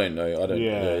 I don't know.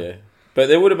 Yeah. But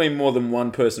there would have been more than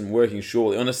one person working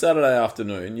surely. On a Saturday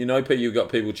afternoon, you've got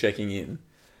people checking in.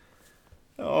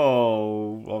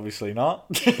 Oh, obviously not.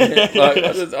 It's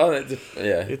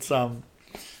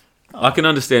I can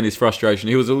understand his frustration.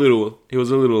 He was a little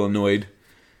annoyed.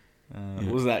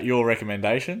 Was that your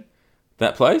recommendation?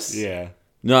 That place? Yeah.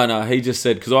 No. He just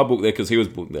said because I booked there because he was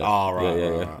booked there. Oh,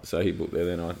 right. Right. So he booked there,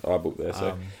 then I booked there.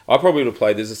 So I probably would have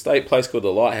played. There's a state place called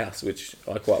the Lighthouse, which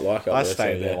I quite like. I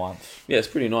stayed there once. Yeah, it's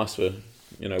pretty nice for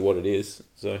what it is.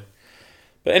 So,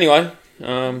 but anyway.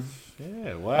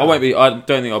 Yeah, wow. I don't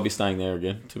think I'll be staying there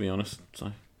again, to be honest.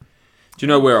 So, Do you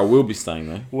know where I will be staying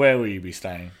though? Where will you be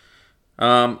staying?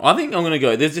 I think I'm going to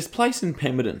go. There's this place in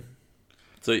Pemberton.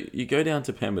 So you go down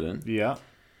to Pemberton, Yeah.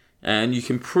 and you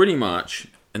can pretty much.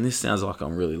 And this sounds like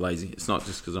I'm really lazy. It's not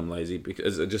just because I'm lazy,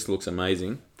 because it just looks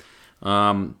amazing.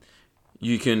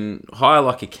 You can hire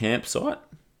like a campsite.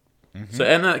 Mm-hmm. So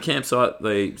in that campsite,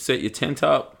 they set your tent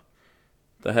up.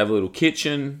 They have a little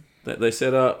kitchen that they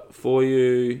set up for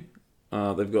you.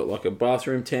 They've got like a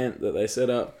bathroom tent that they set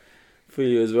up for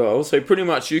you as well. So pretty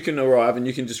much you can arrive and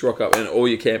you can just rock up and all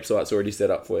your campsite's already set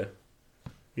up for you.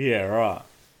 Yeah, right.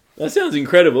 That sounds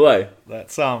incredible, eh?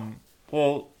 That's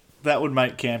well, that would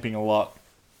make camping a lot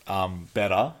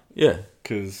better. Yeah.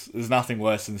 Because there's nothing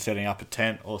worse than setting up a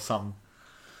tent or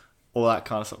all that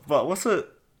kind of stuff. But what's it?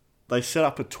 They set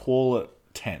up a toilet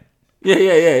tent.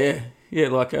 Yeah. Yeah,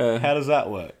 like How does that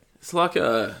work? it's like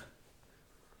a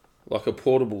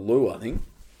portable loo, I think.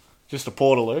 Just a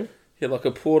portaloo? Yeah, like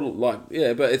a portal, but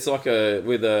it's like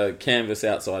with a canvas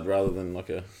outside rather than like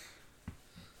a.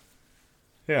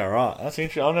 Yeah, right. That's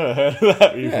interesting. I've never heard of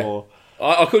that before.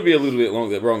 I could be a little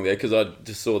bit wrong there because I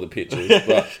just saw the pictures,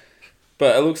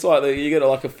 but it looks like you get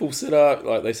like a full setup.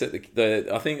 Like they set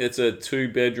I think it's a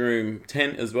 2-bedroom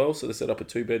tent as well, so they set up a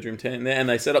 2-bedroom tent in there, and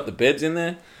they set up the beds in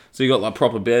there, so you got like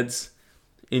proper beds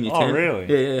in your tent. Oh,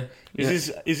 really? Yeah.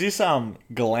 Is this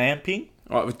glamping?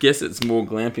 I would guess it's more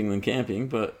glamping than camping,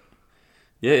 but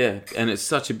yeah, and it's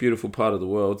such a beautiful part of the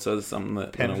world. So it's something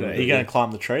that I Are you going to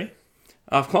climb the tree?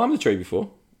 I've climbed the tree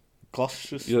before.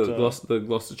 Gloucester? The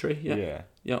Gloucester tree. Yeah.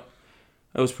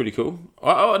 That was pretty cool.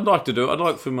 I'd like to do it. I'd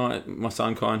like for my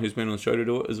son Kyan, who's been on the show, to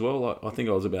do it as well. Like, I think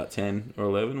I was about 10 or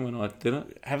 11 when I did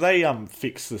it. Have they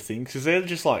fixed the things? Because they're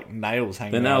just like nails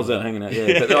hanging out. The nails are hanging out,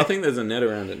 yeah. But I think there's a net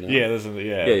around it now.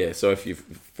 Yeah, Yeah. So if you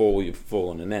fall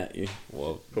on a net, you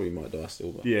probably might die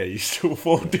still. But. Yeah, you still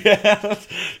fall down.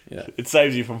 Yeah. It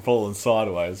saves you from falling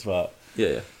sideways, but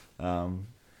Yeah.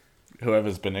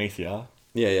 whoever's beneath you.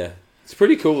 Yeah. It's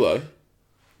pretty cool though.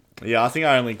 Yeah, I think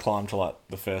I only climbed to like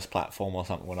the first platform or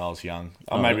something when I was young.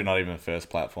 Maybe not even the first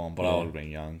platform, but I would have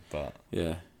been young. But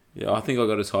yeah, I think I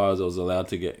got as high as I was allowed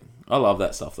to get. I love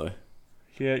that stuff though.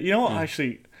 Yeah, you know what?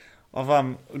 Actually, I've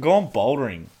gone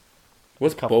bouldering.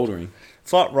 What's bouldering?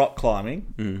 It's like rock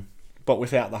climbing, but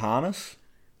without the harness.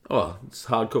 Oh, it's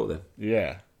hardcore then.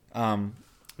 Yeah,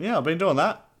 I've been doing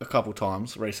that a couple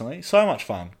times recently. So much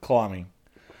fun climbing.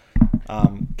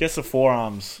 Gets the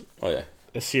forearms. Oh yeah.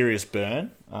 A serious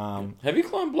burn. Have you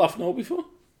climbed Bluff Knoll before?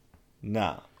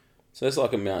 Nah. So it's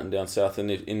like a mountain down south, and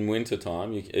in winter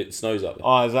time, it snows up there.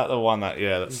 Oh, is that the one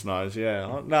that snows?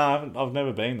 Yeah. No, I've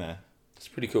never been there. It's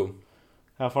pretty cool.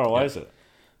 How far away is it?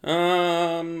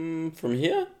 From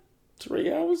here,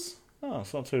 3 hours. Oh,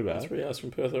 it's not too bad. 3 hours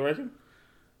from Perth, I reckon.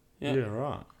 Yeah,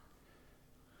 right.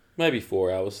 Maybe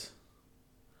 4 hours.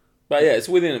 But yeah, it's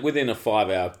within a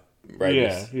 5-hour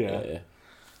radius.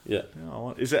 Yeah.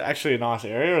 Oh, is it actually a nice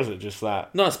area, or is it just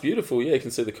that? No, it's beautiful. Yeah, you can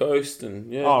see the coast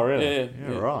and yeah. Oh, really?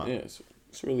 Yeah, right. Yeah, it's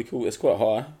really cool. It's quite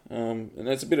high, and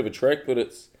it's a bit of a trek, but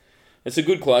it's a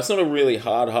good climb. It's not a really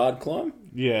hard climb.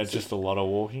 Yeah, it's just a lot of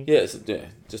walking. Yeah,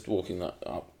 just walking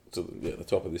up to the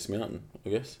top of this mountain, I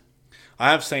guess.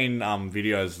 I have seen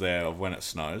videos there of when it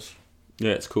snows.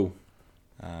 Yeah, it's cool.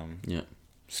 Yeah.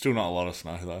 Still not a lot of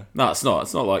snow though. No, it's not.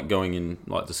 It's not like going in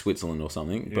like to Switzerland or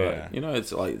something. But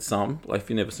it's like some. Like if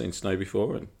you've never seen snow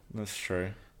before, and that's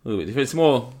true. A little bit. It's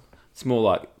more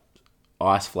like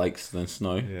ice flakes than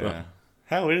snow. Yeah. But,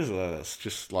 how is it though? It's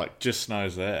just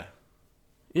snows there.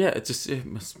 Yeah,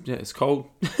 it's cold,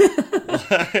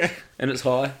 and it's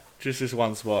high. Just this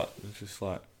one spot. It's just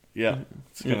like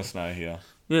it's gonna snow here.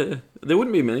 Yeah, there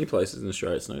wouldn't be many places in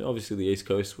Australia that snow. Obviously, the East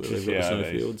Coast where they've got the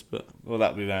snowfields, but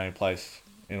that'd be the only place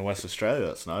in West Australia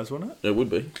that snows, wouldn't it? It would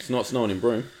be. It's not snowing in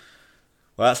Broome.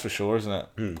 Well, that's for sure, isn't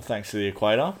it? Thanks to the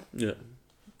equator. Yeah.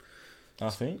 I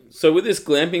think. So with this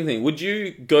glamping thing, would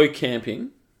you go camping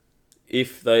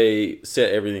if they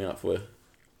set everything up for you?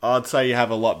 I'd say you have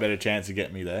a lot better chance of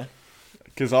getting me there.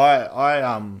 Because I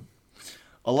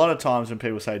a lot of times when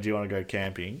people say, do you want to go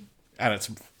camping? And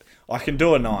I can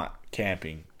do a night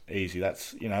camping easy.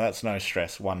 That's no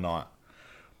stress, one night.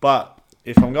 But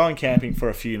if I'm going camping for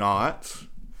a few nights,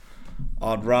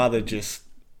 I'd rather just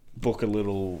book a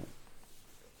little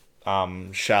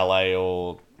chalet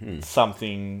or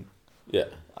something. Yeah.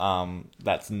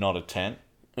 That's not a tent.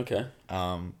 Okay.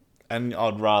 And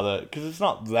I'd rather, because it's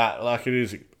not that, like, it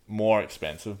is more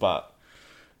expensive, but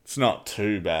it's not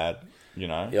too bad, you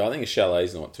know. Yeah, I think a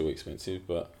chalet's not too expensive,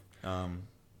 but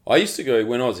I used to go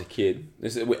when I was a kid.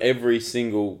 This is every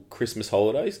single Christmas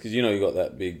holidays, because you got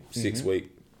that big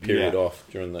 6-week period off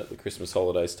during the Christmas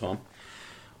holidays time.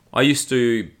 I used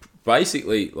to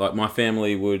basically, like, my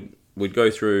family would we'd go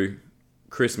through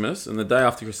Christmas, and the day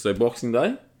after Christmas, so Boxing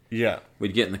Day, Yeah.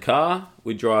 we'd get in the car,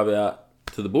 we'd drive out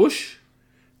to the bush,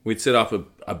 we'd set up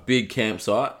a big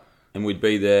campsite, and we'd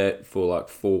be there for like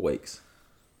 4 weeks.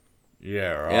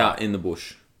 Yeah, right. Out in the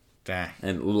bush. Dang.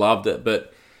 And loved it.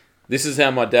 But this is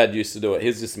how my dad used to do it.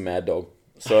 He's just a mad dog.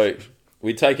 So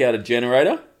we'd take out a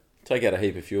generator, take out a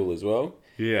heap of fuel as well.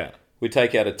 Yeah. We'd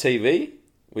take out a TV,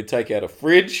 we'd take out a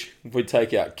fridge, we'd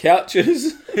take out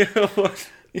couches.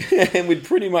 And we'd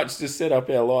pretty much just set up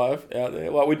our life out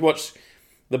there. Like, we'd watch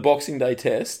the Boxing Day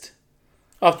test.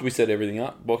 After we set everything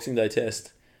up, Boxing Day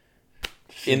test.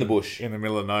 In the bush. In the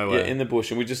middle of nowhere. Yeah, in the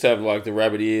bush. And we'd just have, like, the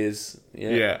rabbit ears.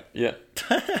 Yeah. Yeah.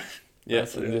 Yeah,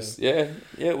 and just,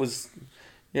 it was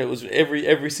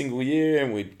every single year,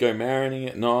 and we'd go marining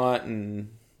at night, and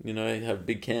have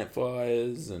big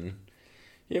campfires, and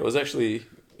it was actually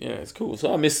it's cool.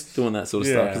 So I miss doing that sort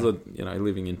of stuff because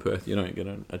living in Perth, you don't get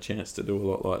a chance to do a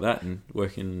lot like that, and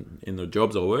working in the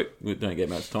jobs I work, we don't get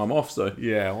much time off. So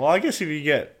yeah, well, I guess if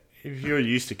you're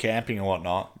used to camping and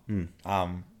whatnot,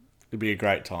 it'd be a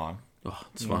great time. Oh,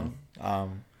 it's fun.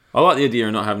 I like the idea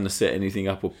of not having to set anything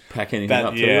up or pack anything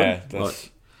up.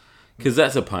 Because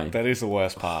that's a pain. That is the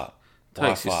worst part. It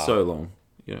takes you so long.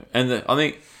 And I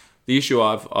think the issue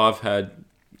I've had,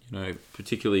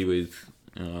 particularly with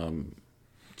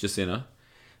Jacinta,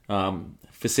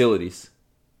 facilities.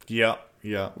 Yeah.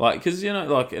 Like, because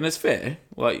and it's fair.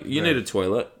 Like, you need a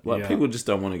toilet. Like, people just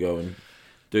don't want to go and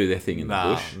do their thing in the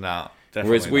bush. Nah, definitely.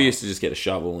 Whereas we used to just get a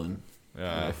shovel and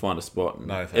find a spot.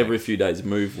 And every few days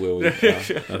move where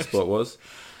our spot was.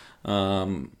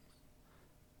 And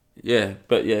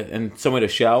somewhere to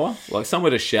shower. Like,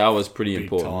 somewhere to shower is pretty Big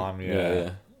important. Time,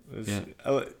 Yeah.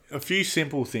 A few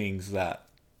simple things that.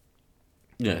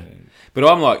 Yeah. But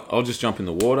I'm like, I'll just jump in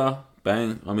the water.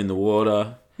 Bang, I'm in the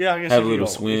water. Yeah, I guess have a little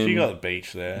swim. If you got the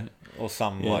beach there or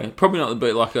something like. Probably not the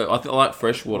beach. Like I like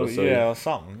fresh water. Or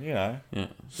something. Yeah.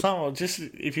 Something. Just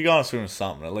if you're going to swim with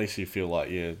something, at least you feel like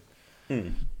you're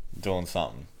doing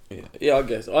something. Yeah, I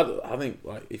guess. I think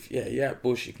like if you're out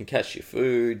bush, you can catch your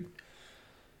food.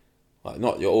 Like,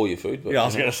 not all your food, but... Yeah, I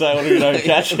was going to say, what if you don't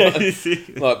catch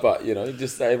anything? But,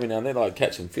 just every now and then, like,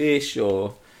 catch some fish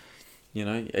or,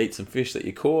 eat some fish that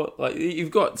you caught. Like, you've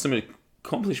got some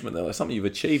accomplishment there, like something you've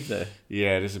achieved there.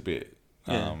 Yeah, it is a bit.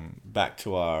 Back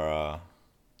to our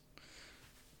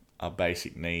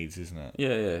basic needs, isn't it? Yeah.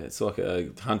 It's like a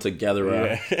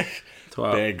hunter-gatherer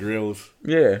type. Bear Grylls.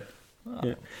 Yeah.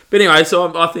 Yeah. But anyway,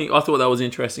 so I thought that was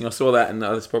interesting. I saw that, and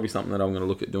that's probably something that I'm going to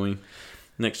look at doing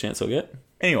next chance I get.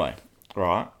 Anyway,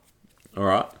 right. All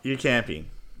right. You're camping.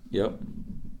 Yep.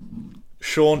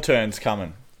 Sean turn's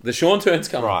coming. The Sean turn's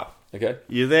coming. Right. Okay.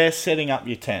 You're there setting up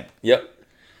your tent. Yep.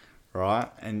 Right.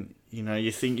 And,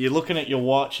 you're looking at your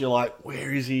watch. You're like,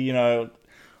 where is he? I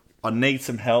need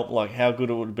some help. Like, how good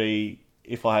it would be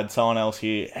if I had someone else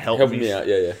here help me out.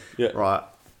 Yeah. Right.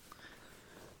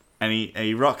 And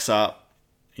he rocks up,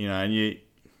 and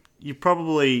you're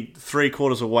probably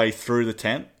 3/4 of the way through the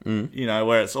tent,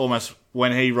 where it's almost,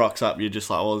 when he rocks up, you're just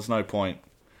like, well, there's no point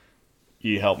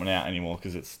you helping out anymore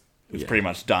because it's pretty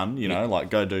much done,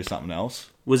 like, go do something else.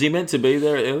 Was he meant to be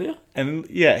there earlier? And,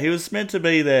 he was meant to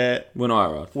be there... When I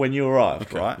arrived. When you arrived,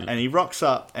 okay, right? Yeah. And he rocks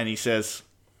up and he says,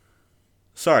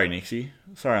 sorry, Nixie.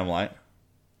 Sorry I'm late.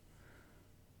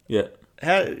 Yeah.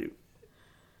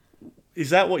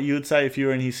 Is that what you would say if you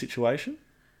were in his situation?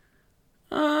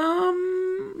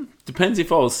 Depends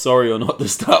if I was sorry or not to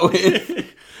start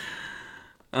with.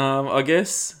 I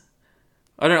guess.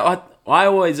 I don't know.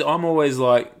 I'm always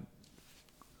like,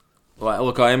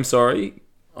 look, I am sorry.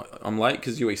 I'm late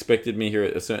because you expected me here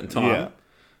at a certain time. Yeah.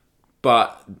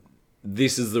 But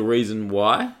this is the reason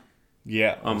why.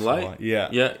 Yeah. I'm late. Why. Yeah.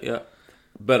 Yeah.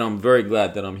 But I'm very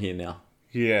glad that I'm here now.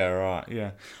 Yeah, right.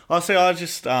 Yeah. I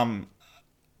just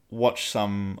watched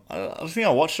some. I think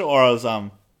I watched it, or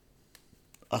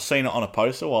I seen it on a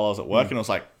poster while I was at work, and it was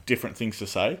like different things to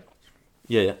say.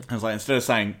 Yeah. I was like, instead of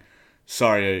saying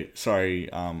sorry,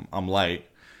 I'm late,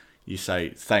 you say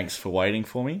thanks for waiting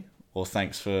for me, or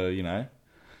thanks for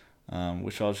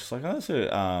which I was just like, oh, that's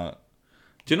a.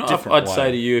 Do you know what I'd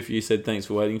say to you if you said thanks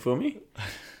for waiting for me?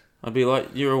 I'd be like,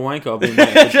 you're a wanker. I've been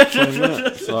waiting for 20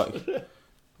 minutes. Like,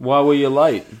 why were you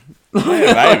late?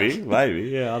 Yeah, maybe.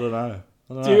 Yeah, I don't know.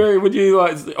 Would you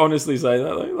honestly say that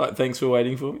though? Like, thanks for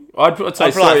waiting for me? I'd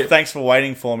say sorry. Like, thanks for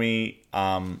waiting for me.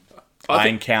 I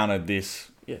encountered this.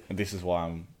 Yeah. And this is why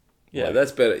I'm. Yeah, late.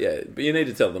 that's better. Yeah, but you need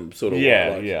to tell them sort of.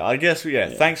 Yeah. I guess. Yeah.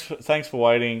 Thanks for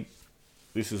waiting.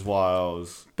 This is why I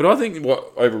was. But I think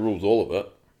what overrules all of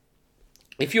it.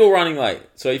 If you're running late,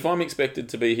 so if I'm expected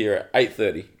to be here at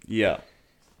 8:30. Yeah.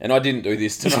 And I didn't do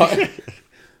this tonight,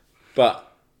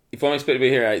 but if I'm expected to be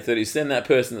here at 8:30, send that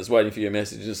person that's waiting for your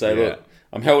message and say, Yeah. look,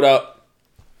 I'm held up.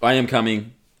 I am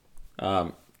coming.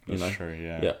 That's true,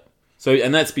 yeah. Yeah. So,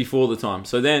 and that's before the time.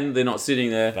 So then they're not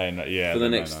sitting there They know, for the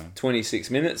they next know.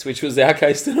 26 minutes, which was our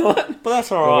case tonight. But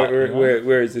that's all right.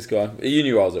 Where is this guy? You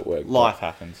knew I was at work. Life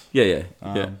happens. Yeah.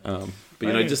 But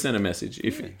maybe- just send a message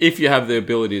if you have the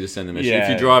ability to send a message. Yeah. If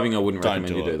you're driving, I wouldn't Don't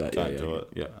recommend you do that. Don't do it.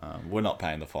 Yeah. We're not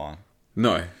paying the fine.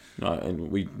 No, and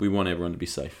we want everyone to be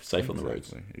safe on the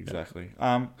roads. Exactly.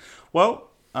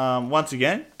 Once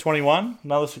again, 21,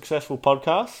 another successful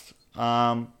podcast.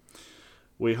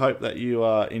 We hope that you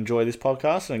enjoy this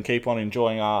podcast and keep on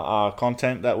enjoying our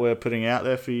content that we're putting out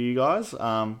there for you guys.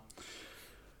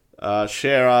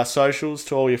 Share our socials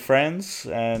to all your friends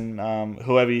and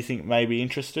whoever you think may be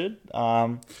interested.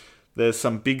 There's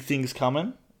some big things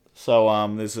coming. So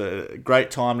there's a great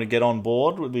time to get on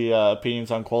board with the Opinions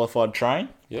Unqualified train.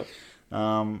 Yep.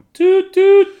 Toot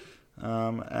toot.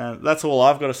 And that's all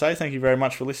I've got to say. Thank you very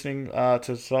much for listening to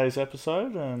today's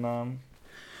episode. And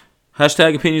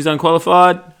Hashtag opinions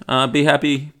unqualified. Be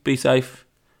happy. Be safe.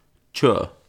 Sure.